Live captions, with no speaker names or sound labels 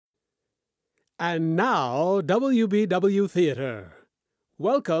And now, WBW Theater.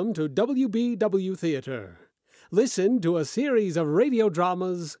 Welcome to WBW Theater. Listen to a series of radio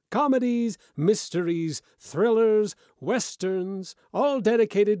dramas, comedies, mysteries, thrillers, westerns, all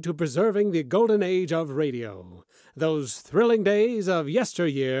dedicated to preserving the golden age of radio. Those thrilling days of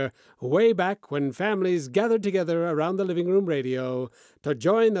yesteryear, way back when families gathered together around the living room radio to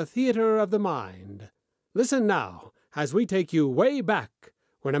join the theater of the mind. Listen now as we take you way back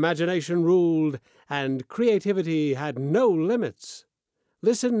when imagination ruled and creativity had no limits.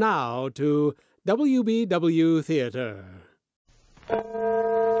 Listen now to WBW Theater.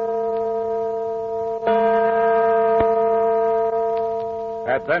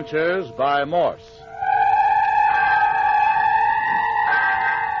 Adventures by Morse.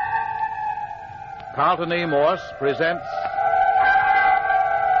 Carlton E. Morse presents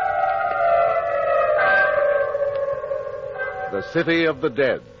The City of the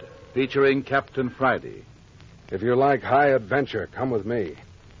Dead, featuring Captain Friday. If you like high adventure, come with me.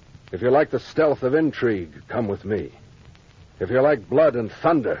 If you like the stealth of intrigue, come with me. If you like blood and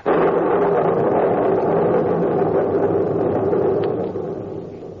thunder,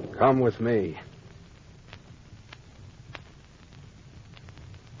 come with me.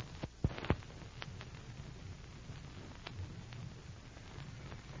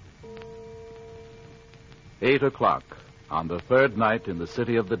 8 o'clock on the third night in the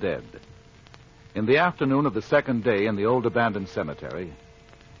City of the Dead. In the afternoon of the second day in the old abandoned cemetery,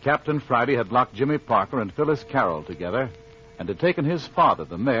 Captain Friday had locked Jimmy Parker and Phyllis Carroll together and had taken his father,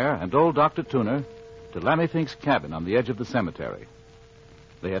 the mayor, and old Dr. Tuner to Lammy Fink's cabin on the edge of the cemetery.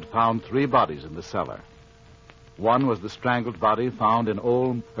 They had found 3 bodies in the cellar. One was the strangled body found in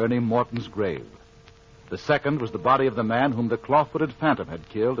old Ernie Morton's grave. The second was the body of the man whom the claw-footed phantom had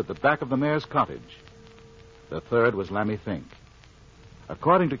killed at the back of the mayor's cottage. The third was Lammy Fink.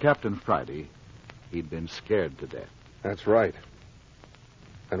 According to Captain Friday, he'd been scared to death. That's right.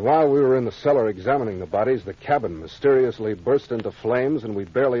 And while we were in the cellar examining the bodies, the cabin mysteriously burst into flames and we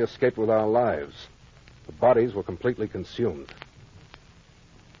barely escaped with our lives. The bodies were completely consumed.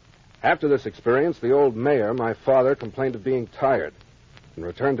 After this experience, the old mayor, my father, complained of being tired and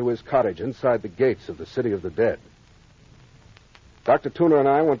returned to his cottage inside the gates of the City of the Dead. Dr. Tuner and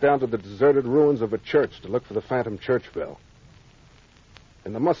I went down to the deserted ruins of a church to look for the phantom church bell.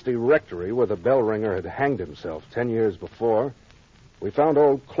 In the musty rectory where the bell ringer had hanged himself 10 years before, we found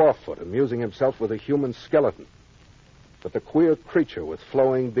old Clawfoot amusing himself with a human skeleton. But the queer creature with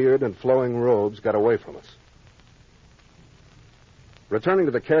flowing beard and flowing robes got away from us. Returning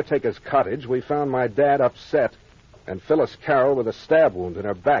to the caretaker's cottage, we found my dad upset and Phyllis Carroll with a stab wound in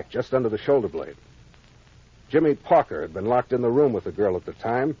her back just under the shoulder blade. Jimmy Parker had been locked in the room with the girl at the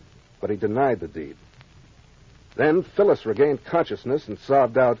time, but he denied the deed. Then Phyllis regained consciousness and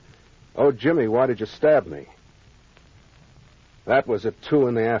sobbed out, "Oh, Jimmy, why did you stab me?" That was at 2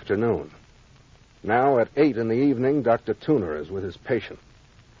 in the afternoon. Now, at 8 in the evening, Dr. Tuner is with his patient.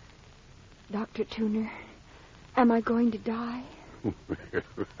 Dr. Tuner, am I going to die?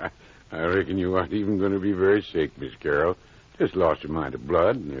 I reckon you aren't even going to be very sick, Miss Carroll. Just lost a mite of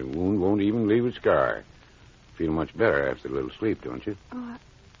blood, and the wound won't even leave a scar. Feel much better after a little sleep, don't you? Oh,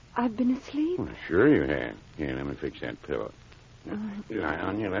 I've been asleep? Well, sure you have. Here, let me fix that pillow. Lie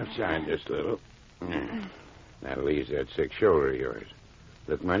on your left side just a little. That'll ease that sick shoulder of yours.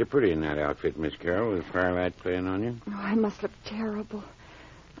 Look mighty pretty in that outfit, Miss Carroll, with firelight playing on you. Oh, I must look terrible.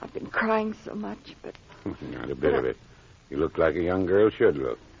 I've been crying so much, but... Not a bit of it. You look like a young girl should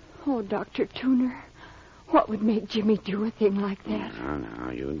look. Oh, Dr. Tuner, what would make Jimmy do a thing like that? No,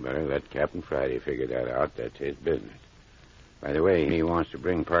 you'd better let Captain Friday figure that out. That's his business. By the way, he wants to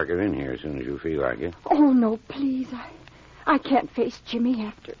bring Parker in here as soon as you feel like it. Oh, no, please. I can't face Jimmy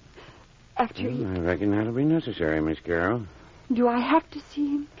after he... I reckon that'll be necessary, Miss Carroll. Do I have to see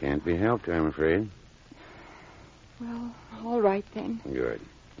him? Can't be helped, I'm afraid. Well, all right then. Good.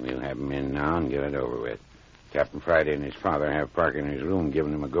 We'll have him in now and get it over with. Captain Friday and his father have Parker in his room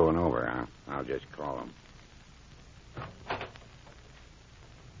giving him a going over. I'll just call him.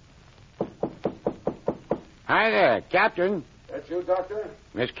 Hi there, Captain. That's you, Doctor?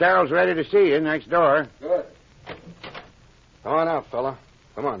 Miss Carroll's ready to see you next door. Good. Come on out, fella.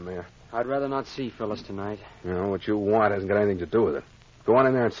 Come on, Mayor. I'd rather not see Phyllis tonight. You know, what you want hasn't got anything to do with it. Go on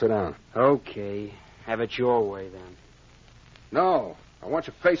in there and sit down. Okay. Have it your way, then. No. I want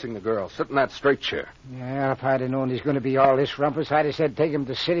you facing the girl. Sit in that straight chair. Yeah, if I'd have known he's going to be all this rumpus, I'd have said take him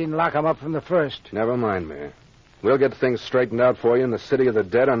to the city and lock him up from the first. Never mind, Mayor. We'll get things straightened out for you in the City of the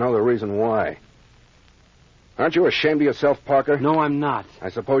Dead. I know the reason why. Aren't you ashamed of yourself, Parker? No, I'm not. I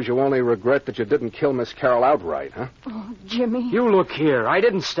suppose you only regret that you didn't kill Miss Carroll outright, huh? Oh, Jimmy. You look here. I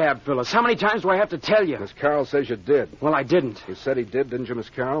didn't stab Phyllis. How many times do I have to tell you? Miss Carroll says you did. Well, I didn't. You said he did, didn't you, Miss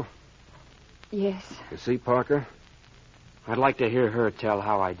Carroll? Yes. You see, Parker? I'd like to hear her tell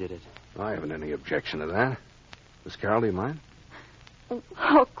how I did it. I haven't any objection to that. Miss Carroll, do you mind? Oh,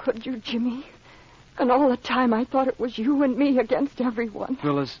 how could you, Jimmy? And all the time I thought it was you and me against everyone.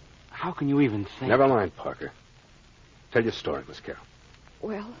 Phyllis, how can you even think? Never mind, Parker. Tell your story, Miss Carroll.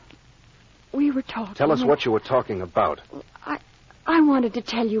 Well, we were talking. Tell us what you were talking about. I wanted to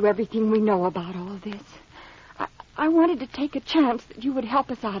tell you everything we know about all this. I wanted to take a chance that you would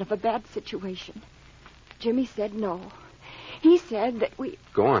help us out of a bad situation. Jimmy said no. He said that we...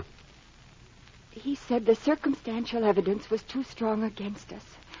 Go on. He said the circumstantial evidence was too strong against us.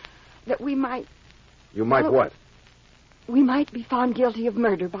 That we might... You might what? We might be found guilty of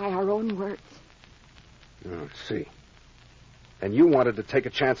murder by our own words. Oh, I see. And you wanted to take a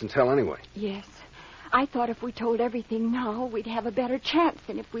chance and tell anyway. Yes. I thought if we told everything now, we'd have a better chance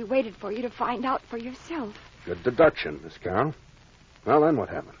than if we waited for you to find out for yourself. Good deduction, Miss Carroll. Well, then what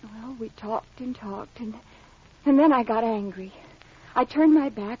happened? Well, we talked, and then I got angry. I turned my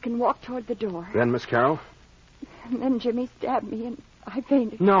back and walked toward the door. Then, Miss Carroll? And then Jimmy stabbed me, and I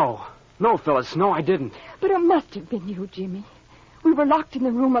fainted. No, Phyllis, no, I didn't. But it must have been you, Jimmy. We were locked in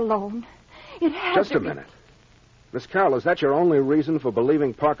the room alone. It had Just to a be... minute. Miss Carroll, is that your only reason for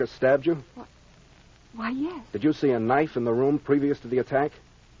believing Parker stabbed you? Why, yes. Did you see a knife in the room previous to the attack?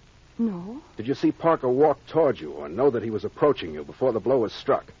 No. Did you see Parker walk toward you or know that he was approaching you before the blow was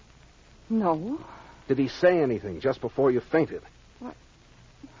struck? No. Did he say anything just before you fainted?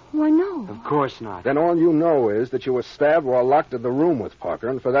 Why, no. Of course not. Then all you know is that you were stabbed while locked in the room with Parker,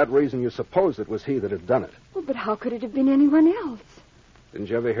 and for that reason you suppose it was he that had done it. Well, but how could it have been anyone else? Didn't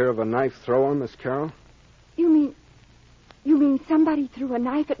you ever hear of a knife thrower, Miss Carroll? You mean somebody threw a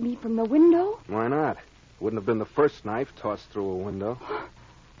knife at me from the window? Why not? It wouldn't have been the first knife tossed through a window.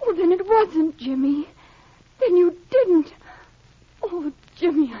 Oh, then it wasn't, Jimmy. Then you didn't. Oh,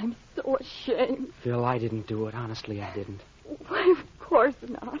 Jimmy, I'm so ashamed. Phil, I didn't do it. Honestly, I didn't. Why, of course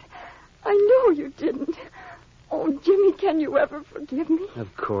not. I know you didn't. Oh, Jimmy, can you ever forgive me?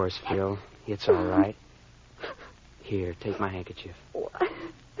 Of course, Phil. It's all right. Here, take my handkerchief. Oh,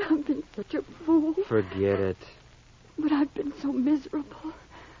 I've been such a fool. Forget it. But I've been so miserable.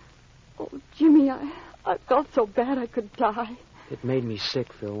 Oh, Jimmy, I felt so bad I could die. It made me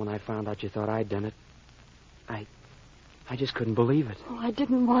sick, Phil, when I found out you thought I'd done it. I just couldn't believe it. Oh, I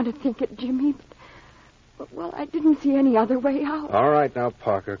didn't want to think it, Jimmy, but, well, I didn't see any other way out. All right, now,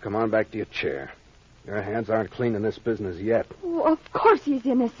 Parker, come on back to your chair. Your hands aren't clean in this business yet. Oh, of course he's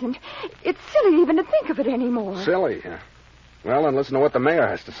innocent. It's silly even to think of it anymore. Silly, huh? Well, then listen to what the mayor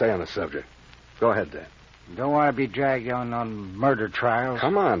has to say on the subject. Go ahead, Dad. Don't want to be dragged on murder trials.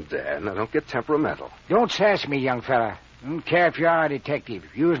 Come on, Dad. Now, don't get temperamental. Don't sass me, young fella. Don't care if you are a detective.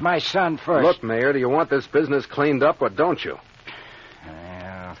 You was my son first. Look, Mayor, do you want this business cleaned up or don't you?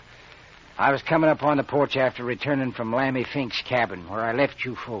 Well, I was coming up on the porch after returning from Lammy Fink's cabin, where I left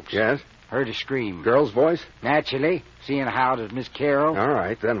you folks. Yes? Heard a scream. Girl's voice? Naturally, seeing how it was Miss Carroll. All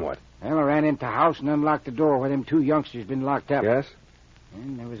right, then what? Well, I ran into the house and unlocked the door where them two youngsters been locked up. Yes?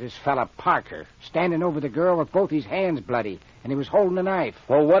 And there was this fella, Parker, standing over the girl with both his hands bloody, and he was holding a knife.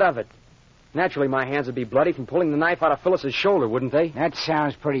 Well, what of it? Naturally, my hands would be bloody from pulling the knife out of Phyllis's shoulder, wouldn't they? That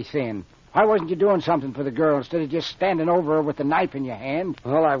sounds pretty thin. Why wasn't you doing something for the girl instead of just standing over her with the knife in your hand?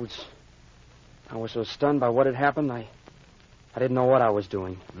 Well, I was so stunned by what had happened, I didn't know what I was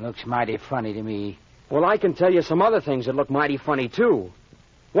doing. Looks mighty funny to me. Well, I can tell you some other things that look mighty funny, too.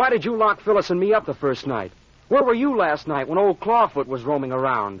 Why did you lock Phyllis and me up the first night? Where were you last night when old Clawfoot was roaming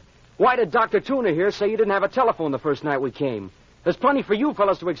around? Why did Dr. Tuna here say you didn't have a telephone the first night we came? There's plenty for you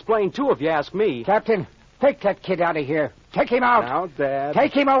fellas to explain, too, if you ask me. Captain, take that kid out of here. Take him out. Now, Dad.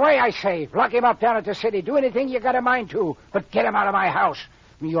 Take him away, I say. Lock him up down at the city. Do anything you got a mind to, but get him out of my house.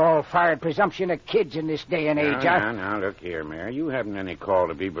 Me all-fired presumption of kids in this day and age, huh? Now, look here, Mayor. You haven't any call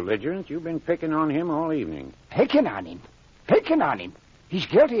to be belligerent. You've been picking on him all evening. Picking on him? Picking on him? He's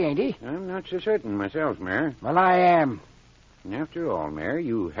guilty, ain't he? I'm not so certain myself, Mayor. Well, I am. After all, Mayor,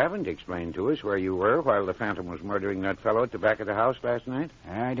 you haven't explained to us where you were while the Phantom was murdering that fellow at the back of the house last night.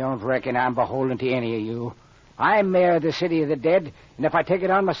 I don't reckon I'm beholden to any of you. I'm mayor of the city of the dead, and if I take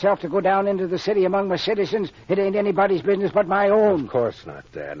it on myself to go down into the city among my citizens, it ain't anybody's business but my own. Of course not,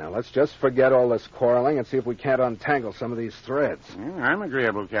 Dad. Now, let's just forget all this quarreling and see if we can't untangle some of these threads. I'm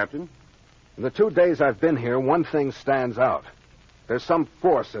agreeable, Captain. In the 2 days I've been here, one thing stands out. There's some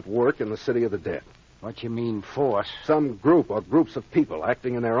force at work in the city of the dead. What you mean, force? Some group or groups of people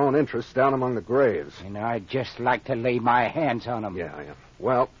acting in their own interests down among the graves. And I'd just like to lay my hands on them. Yeah.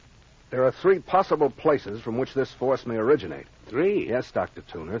 Well, there are 3 possible places from which this force may originate. 3? Yes, Dr.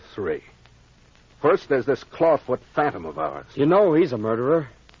 Tuner, 3. First, there's this Clawfoot phantom of ours. You know he's a murderer.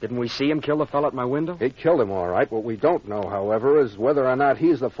 Didn't we see him kill the fellow at my window? He killed him, all right. What we don't know, however, is whether or not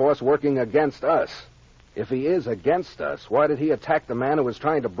he's the force working against us. If he is against us, why did he attack the man who was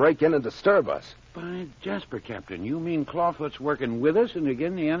trying to break in and disturb us? By Jasper, Captain, you mean Clawfoot's working with us and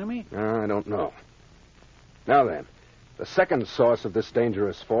against the enemy? I don't know. Now then, the second source of this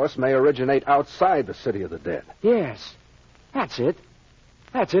dangerous force may originate outside the City of the Dead. Yes. That's it.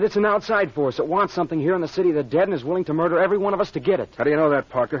 It's an outside force that wants something here in the City of the Dead and is willing to murder every one of us to get it. How do you know that,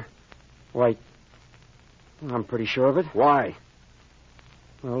 Parker? Why, I'm pretty sure of it. Why?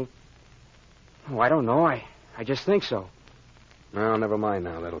 Well, I don't know. I just think so. No, never mind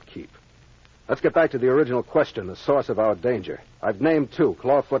now. That'll keep. Let's get back to the original question, the source of our danger. I've named 2,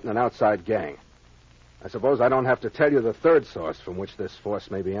 Clawfoot and an outside gang. I suppose I don't have to tell you the third source from which this force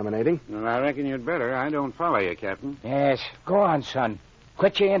may be emanating. Well, I reckon you'd better. I don't follow you, Captain. Yes, go on, son.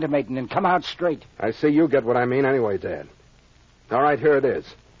 Quit your intimating and come out straight. I see you get what I mean anyway, Dad. All right, here it is.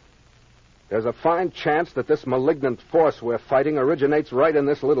 There's a fine chance that this malignant force we're fighting originates right in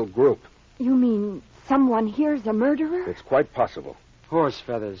this little group. You mean someone here's a murderer? It's quite possible. Horse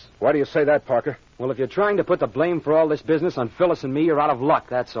feathers. Why do you say that, Parker? Well, if you're trying to put the blame for all this business on Phyllis and me, you're out of luck,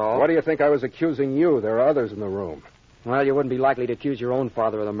 that's all. Why do you think I was accusing you? There are others in the room. Well, you wouldn't be likely to accuse your own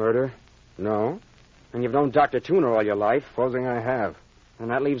father of the murder. No? And you've known Dr. Tuner all your life. Supposing I have. And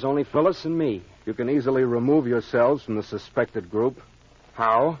that leaves only Phyllis and me. You can easily remove yourselves from the suspected group.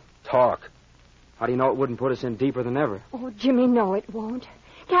 How? Talk. How do you know it wouldn't put us in deeper than ever? Oh, Jimmy, no, it won't.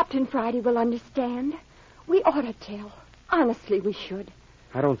 Captain Friday will understand. We ought to tell. Honestly, we should.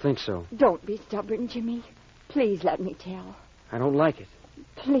 I don't think so. Don't be stubborn, Jimmy. Please let me tell. I don't like it.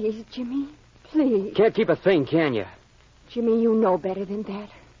 Please, Jimmy. Please. Can't keep a thing, can you? Jimmy, you know better than that.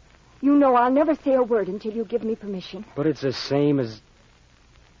 You know I'll never say a word until you give me permission. But it's the same as...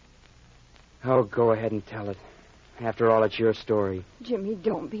 Oh, go ahead and tell it. After all, it's your story. Jimmy,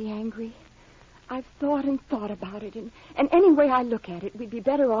 don't be angry. I've thought and thought about it, and any way I look at it, we'd be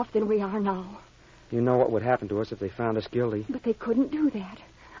better off than we are now. You know what would happen to us if they found us guilty. But they couldn't do that.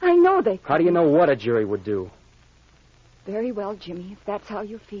 I know they couldn't. How do you know what a jury would do? Very well, Jimmy, if that's how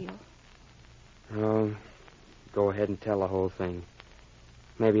you feel. Oh, go ahead and tell the whole thing.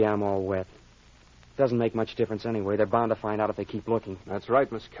 Maybe I'm all wet. Doesn't make much difference anyway. They're bound to find out if they keep looking. That's right,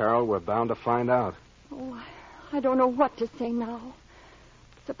 Miss Carroll. We're bound to find out. Oh, I don't know what to say now.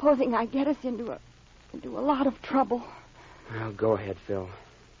 Supposing I get us into a lot of trouble. Well, go ahead, Phil.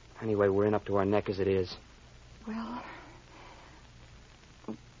 Anyway, we're in up to our neck as it is. Well,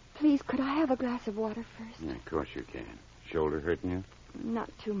 please, could I have a glass of water first? Yeah, of course you can. Shoulder hurting you? Not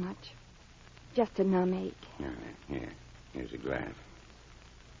too much. Just a numb ache. All right, here. Here's a glass.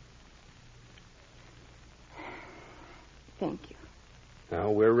 Thank you. Now,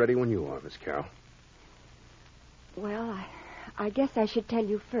 we're ready when you are, Miss Carroll. Well, I guess I should tell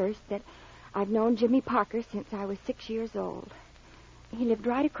you first that I've known Jimmy Parker since I was 6 years old. He lived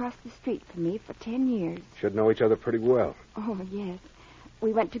right across the street from me for 10 years. Should know each other pretty well. Oh, yes.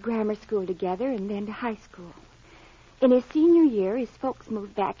 We went to grammar school together and then to high school. In his senior year, his folks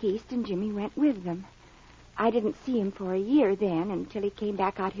moved back east and Jimmy went with them. I didn't see him for a year then until he came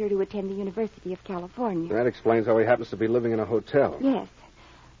back out here to attend the University of California. That explains how he happens to be living in a hotel. Yes.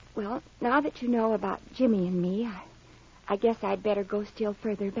 Well, now that you know about Jimmy and me, I guess I'd better go still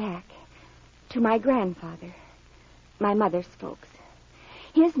further back. To my grandfather, my mother's folks.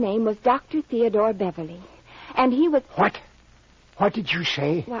 His name was Dr. Theodore Beverly, and he was... What? What did you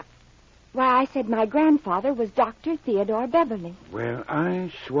say? Why, I said my grandfather was Dr. Theodore Beverly. Well,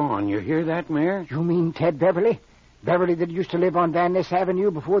 I swan. You hear that, Mayor? You mean Ted Beverly? Beverly that used to live on Van Ness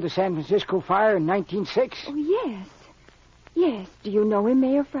Avenue before the San Francisco fire in 1906? Oh, yes. Yes. Do you know him,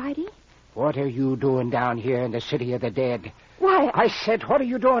 Mayor Friday? What are you doing down here in the City of the Dead? Why, I said, what are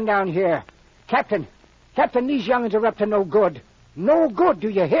you doing down here? Captain, these young'uns are up to no good. No good, do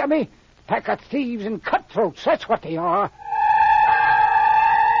you hear me? Pack of thieves and cutthroats, that's what they are.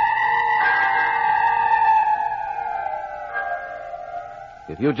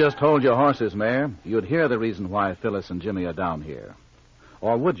 If you just hold your horses, Mayor, you'd hear the reason why Phyllis and Jimmy are down here.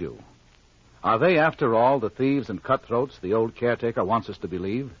 Or would you? Are they, after all, the thieves and cutthroats the old caretaker wants us to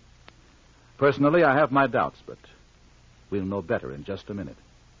believe? Personally, I have my doubts, but we'll know better in just a minute.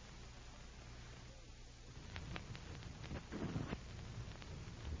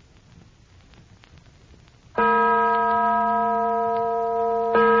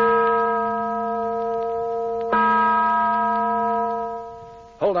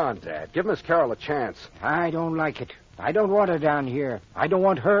 hold on, Dad. Give Miss Carroll a chance. I don't like it. I don't want her down here. I don't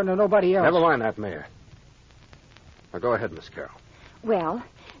want her nor nobody else. Never mind that, Mayor. Now, go ahead, Miss Carroll. Well,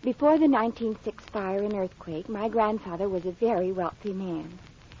 before the 1906 fire and earthquake, my grandfather was a very wealthy man.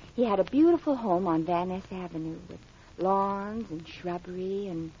 He had a beautiful home on Van Ness Avenue with lawns and shrubbery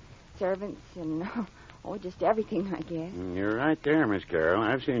and servants and, just everything, I guess. You're right there, Miss Carroll.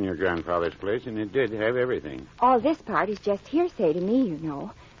 I've seen your grandfather's place, and it did have everything. All this part is just hearsay to me, you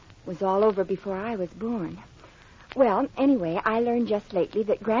know. It was all over before I was born. Well, anyway, I learned just lately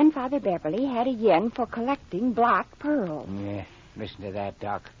that Grandfather Beverly had a yen for collecting black pearls. Yeah, listen to that,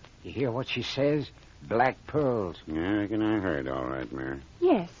 Doc. You hear what she says? Black pearls. Yeah, I reckon I heard all right, Mary.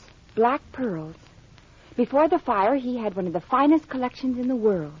 Yes, black pearls. Before the fire, he had one of the finest collections in the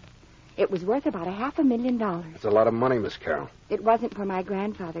world. It was worth about $500,000. It's a lot of money, Miss Carroll. It wasn't for my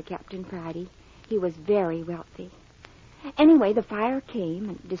grandfather, Captain Friday. He was very wealthy. Anyway, the fire came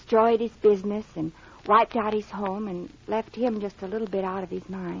and destroyed his business and wiped out his home and left him just a little bit out of his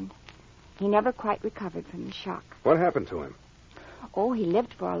mind. He never quite recovered from the shock. What happened to him? Oh, he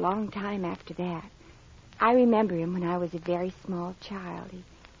lived for a long time after that. I remember him when I was a very small child.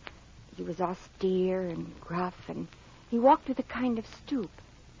 He was austere and gruff, and he walked with a kind of stoop.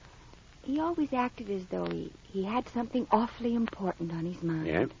 He always acted as though he had something awfully important on his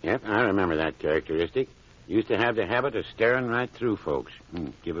mind. Yep, I remember that characteristic. Used to have the habit of staring right through folks.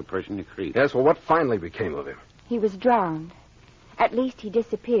 Give a person the creep. Yes, well, what finally became of him? He was drowned. At least he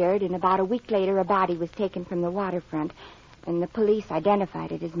disappeared, and about a week later a body was taken from the waterfront, and the police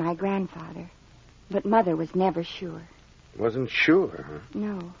identified it as my grandfather. But Mother was never sure. Wasn't sure, huh?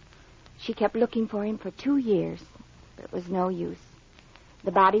 No. She kept looking for him for 2 years, but it was no use.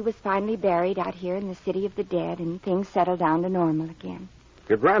 The body was finally buried out here in the City of the Dead, and things settled down to normal again.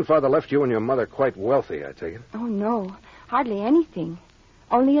 Your grandfather left you and your mother quite wealthy, I take it. Oh, no. Hardly anything.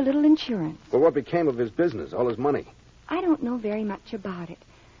 Only a little insurance. Well, what became of his business, all his money? I don't know very much about it.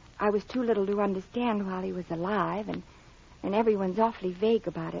 I was too little to understand while he was alive, and everyone's awfully vague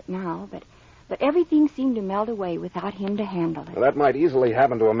about it now, but everything seemed to melt away without him to handle it. Well, that might easily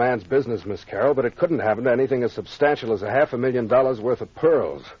happen to a man's business, Miss Carroll, but it couldn't happen to anything as substantial as $500,000 worth of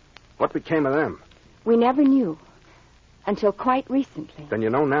pearls. What became of them? We never knew. Until quite recently. Then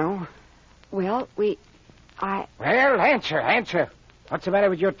you know now? Well, Well, answer. What's the matter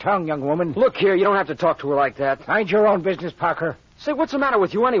with your tongue, young woman? Look here, you don't have to talk to her like that. Mind your own business, Parker. Say, what's the matter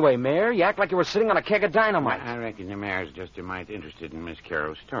with you anyway, Mayor? You act like you were sitting on a keg of dynamite. I reckon the mayor's just a mite interested in Miss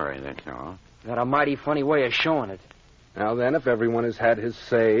Carroll's story, that's all. Got a mighty funny way of showing it. Now then, if everyone has had his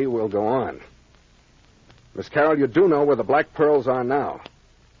say, we'll go on. Miss Carroll, you do know where the black pearls are now.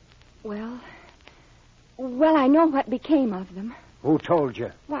 Well, I know what became of them. Who told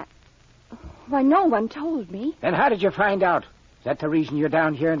you? Why, no one told me. Then how did you find out? Is that the reason you're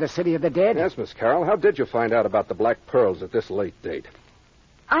down here in the City of the Dead? Yes, Miss Carroll. How did you find out about the black pearls at this late date?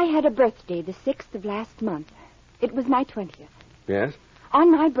 I had a birthday the 6th of last month. It was my 20th. Yes?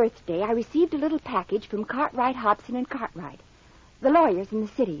 On my birthday, I received a little package from Cartwright, Hobson, and Cartwright, the lawyers in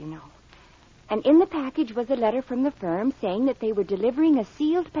the city, you know. And in the package was a letter from the firm saying that they were delivering a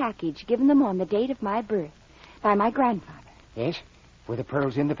sealed package given them on the date of my birth by my grandfather. Yes? Were the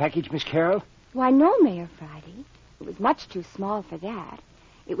pearls in the package, Miss Carroll? Why, no, Mayor Friday. It was much too small for that.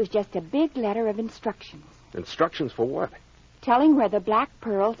 It was just a big letter of instructions. Instructions for what? Telling where the black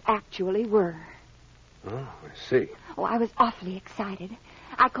pearls actually were. Oh, I see. Oh, I was awfully excited.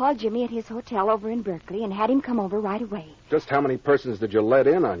 I called Jimmy at his hotel over in Berkeley and had him come over right away. Just how many persons did you let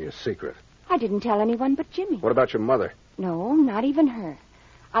in on your secret? I didn't tell anyone but Jimmy. What about your mother? No, not even her.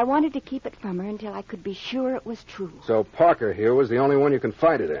 I wanted to keep it from her until I could be sure it was true. So Parker here was the only one you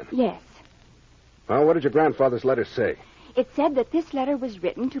confided in? Yes. Well, what did your grandfather's letter say? It said that this letter was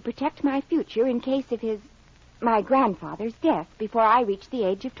written to protect my future in case of my grandfather's death before I reached the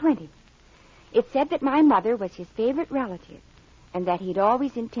age of 20. It said that my mother was his favorite relative and that he'd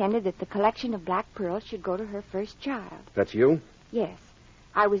always intended that the collection of black pearls should go to her first child. That's you? Yes.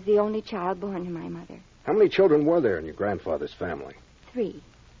 I was the only child born to my mother. How many children were there in your grandfather's family? 3.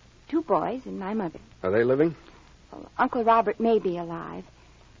 2 boys and my mother. Are they living? Well, Uncle Robert may be alive.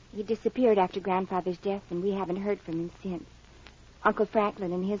 He disappeared after Grandfather's death, and we haven't heard from him since. Uncle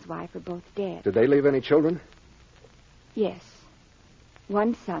Franklin and his wife are both dead. Did they leave any children? Yes.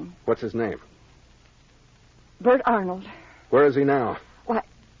 1 son. What's his name? Bert Arnold. Where is he now?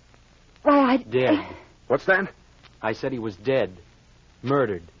 Dead. What's that? I said he was dead.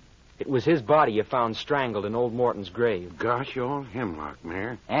 Murdered. It was his body you found strangled in old Morton's grave. Gosh, old hemlock,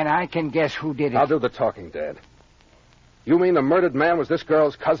 Mayor. And I can guess who did it. I'll do the talking, Dad. You mean the murdered man was this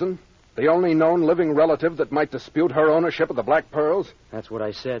girl's cousin? The only known living relative that might dispute her ownership of the black pearls? That's what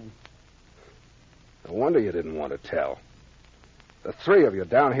I said. No wonder you didn't want to tell. The three of you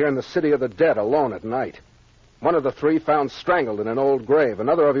down here in the city of the dead alone at night. One of the three found strangled in an old grave.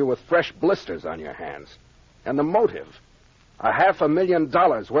 Another of you with fresh blisters on your hands. And the motive.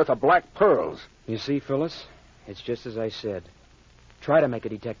 $500,000 worth of black pearls. You see, Phyllis, it's just as I said. Try to make a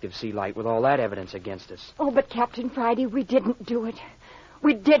detective see light with all that evidence against us. Oh, but Captain Friday, we didn't do it.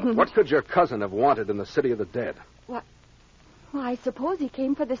 We didn't. What could your cousin have wanted in the city of the dead? What? Well, I suppose he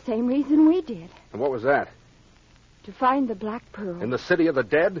came for the same reason we did. And what was that? To find the black pearl. In the city of the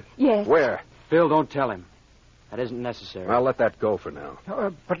dead? Yes. Where? Phil, don't tell him. That isn't necessary. I'll let that go for now.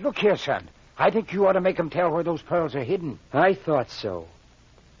 But look here, son. I think you ought to make him tell where those pearls are hidden. I thought so.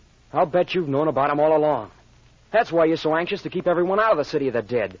 I'll bet you've known about them all along. That's why you're so anxious to keep everyone out of the city of the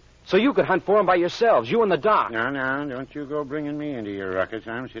dead. So you could hunt for them by yourselves, you and the doc. No, don't you go bringing me into your ruckus.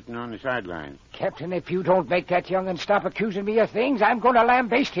 I'm sitting on the sidelines. Captain, if you don't make that young'un stop accusing me of things, I'm going to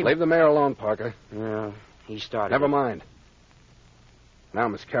lambaste him. Leave the mayor alone, Parker. Yeah, he started. Never mind. Now,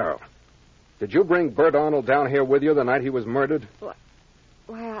 Miss Carroll, did you bring Bert Arnold down here with you the night he was murdered?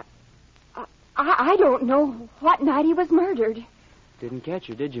 Well, I don't know what night he was murdered. Didn't catch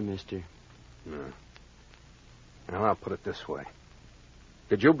you, did you, mister? No. Well, I'll put it this way.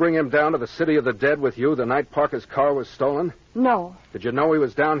 Did you bring him down to the city of the dead with you the night Parker's car was stolen? No. Did you know he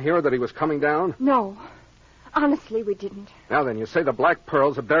was down here or that he was coming down? No. Honestly, we didn't. Now then, you say the black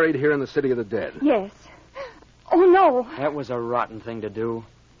pearls are buried here in the city of the dead. Yes. Oh, no. That was a rotten thing to do.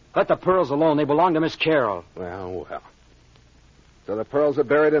 Let the pearls alone. They belong to Miss Carroll. Well. So the pearls are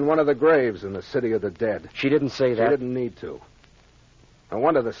buried in one of the graves in the city of the dead. She didn't say that. She didn't need to. No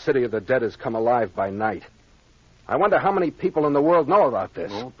wonder the city of the dead has come alive by night. I wonder how many people in the world know about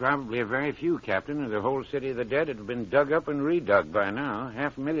this. Oh, probably a very few, Captain. The whole city of the dead would have been dug up and redug by now.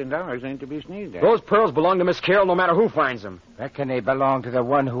 $500,000 ain't to be sneezed at. Those pearls belong to Miss Carroll no matter who finds them. Reckon they belong to the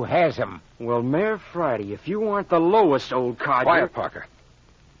one who has them. Well, Mayor Friday, if you aren't the lowest old codger... Quiet, Parker.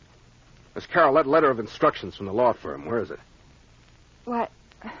 Miss Carroll, that letter of instructions from the law firm, where is it? What?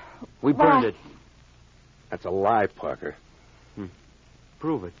 We burned it. That's a lie, Parker.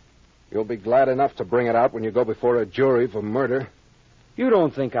 Prove it. You'll be glad enough to bring it out when you go before a jury for murder. You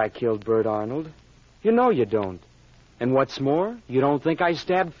don't think I killed Bert Arnold. You know you don't. And what's more, you don't think I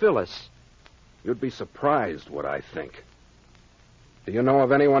stabbed Phyllis. You'd be surprised what I think. Do you know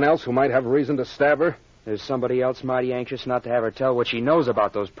of anyone else who might have reason to stab her? There's somebody else mighty anxious not to have her tell what she knows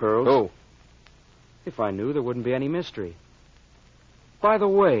about those pearls. Who? If I knew, there wouldn't be any mystery. By the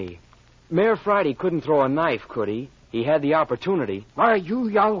way, Mayor Friday couldn't throw a knife, could he? He had the opportunity. Why, you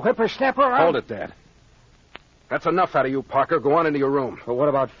young whippersnapper. Hold it, Dad. That's enough out of you, Parker. Go on into your room. But what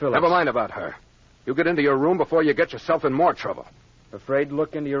about Phyllis? Never mind about her. You get into your room before you get yourself in more trouble. Afraid to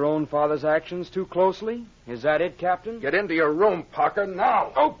look into your own father's actions too closely? Is that it, Captain? Get into your room, Parker,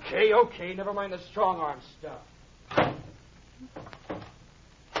 now. Okay. Never mind the strong-arm stuff.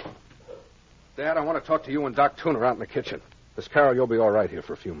 Dad, I want to talk to you and Doc Tooner out in the kitchen. Miss Carroll, you'll be all right here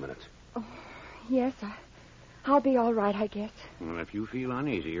for a few minutes. Oh, yes, I'll be all right, I guess. Well, if you feel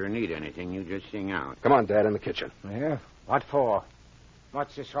uneasy or need anything, you just sing out. Come on, Dad, in the kitchen. Yeah? What for?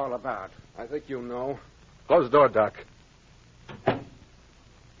 What's this all about? I think you know. Close the door, Doc.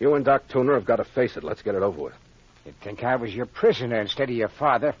 You and Doc Tooner have got to face it. Let's get it over with. You'd think I was your prisoner instead of your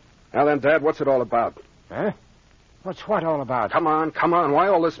father. Now then, Dad, what's it all about? Huh? What's what all about? Come on. Why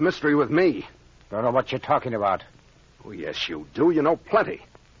all this mystery with me? Don't know what you're talking about. Oh, yes, you do. You know plenty.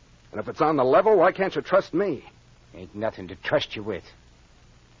 And if it's on the level, why can't you trust me? Ain't nothing to trust you with.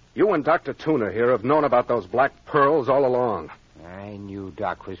 You and Dr. Tooner here have known about those black pearls all along. I knew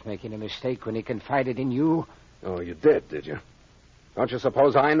Doc was making a mistake when he confided in you. Oh, you did you? Don't you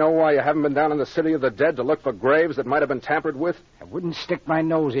suppose I know why you haven't been down in the city of the dead to look for graves that might have been tampered with? I wouldn't stick my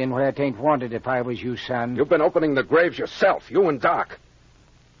nose in where it ain't wanted if I was you, son. You've been opening the graves yourself, you and Doc.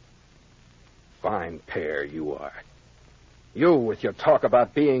 Fine pair you are. You with your talk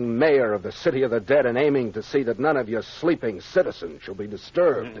about being mayor of the city of the dead and aiming to see that none of your sleeping citizens shall be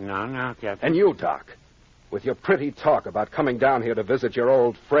disturbed. No, Captain. And you, Doc, with your pretty talk about coming down here to visit your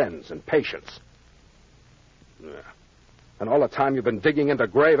old friends and patients. Yeah. And all the time you've been digging into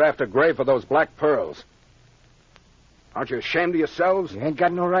grave after grave for those black pearls. Aren't you ashamed of yourselves? You ain't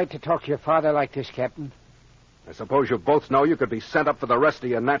got no right to talk to your father like this, Captain. I suppose you both know you could be sent up for the rest of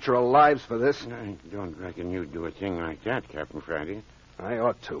your natural lives for this. I don't reckon you'd do a thing like that, Captain Friday. I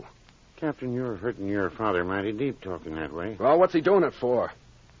ought to. Captain, you're hurting your father mighty deep talking that way. Well, what's he doing it for?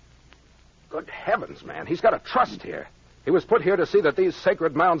 Good heavens, man. He's got a trust here. He was put here to see that these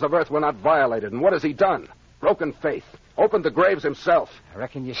sacred mounds of earth were not violated. And what has he done? broken faith, opened the graves himself. I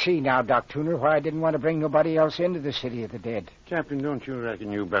reckon you see now, Doc Tuner, why I didn't want to bring nobody else into the city of the dead. Captain, don't you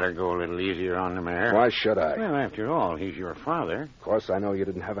reckon you better go a little easier on the mayor? Why should I? Well, after all, he's your father. Of course, I know you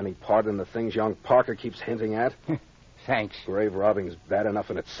didn't have any part in the things young Parker keeps hinting at. Thanks. Grave robbing's bad enough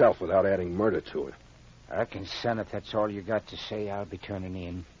in itself without adding murder to it. I reckon, son, if that's all you got to say, I'll be turning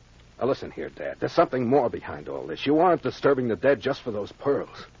in. Now, listen here, Dad. There's something more behind all this. You aren't disturbing the dead just for those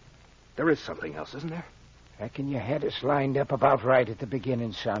pearls. There is something else, isn't there? Reckon you had us lined up about right at the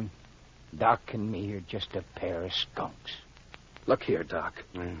beginning, son. Doc and me are just a pair of skunks. Look here, Doc.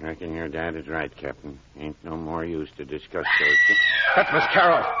 I reckon your dad is right, Captain. Ain't no more use to discuss those things. That's Miss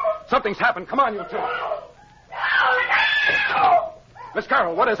Carroll. Something's happened. Come on, you two. Miss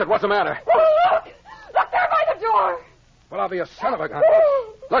Carroll, what is it? What's the matter? Oh, look! Look there by the door! Well, I'll be a son of a gun.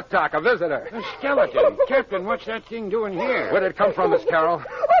 Look, Doc, a visitor. A skeleton. Captain, what's that thing doing here? Where did it come from, Miss Carroll?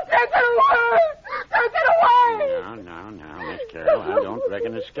 Take it away! Take it away! Now, Miss Carroll, I don't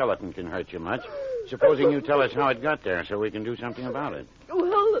reckon a skeleton can hurt you much. Supposing you tell us how it got there so we can do something about it.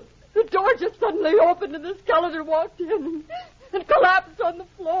 Well, the door just suddenly opened and the skeleton walked in and collapsed on the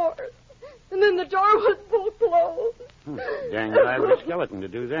floor. And then the door was full closed. Dang liable skeleton to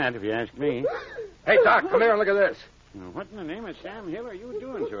do that, if you ask me. Hey, Doc, come here and look at this. Now, what in the name of Sam Hill are you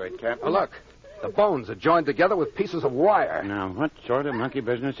doing to it, Captain? Now, look. The bones are joined together with pieces of wire. Now, what sort of monkey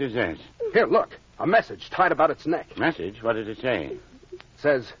business is this? Here, look. A message tied about its neck. Message? What does it say? It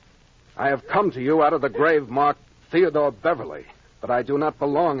says, I have come to you out of the grave marked Theodore Beverly, but I do not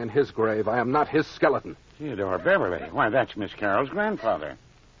belong in his grave. I am not his skeleton. Theodore Beverly? Why, that's Miss Carroll's grandfather.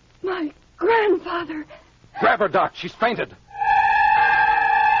 My grandfather. Grab her, Doc. She's fainted.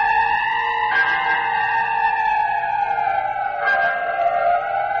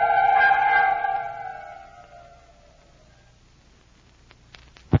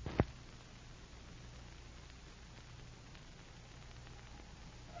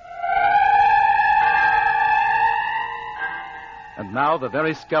 And now the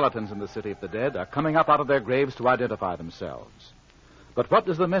very skeletons in the city of the dead are coming up out of their graves to identify themselves. But what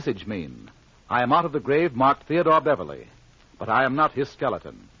does the message mean? I am out of the grave marked Theodore Beverly, but I am not his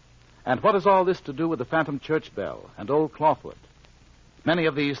skeleton. And what has all this to do with the phantom church bell and old Clawfoot? Many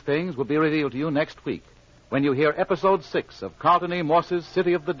of these things will be revealed to you next week when you hear Episode 6 of Carlton E. Morse's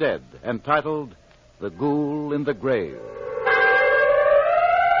City of the Dead, entitled The Ghoul in the Grave.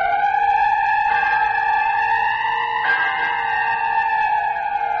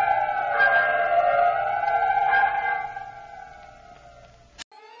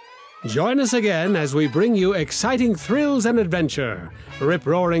 Join us again as we bring you exciting thrills and adventure,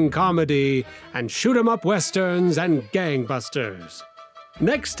 rip-roaring comedy, and shoot-'em-up westerns and gangbusters.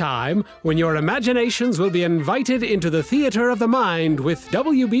 Next time, when your imaginations will be invited into the theater of the mind with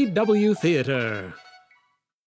WBW Theater.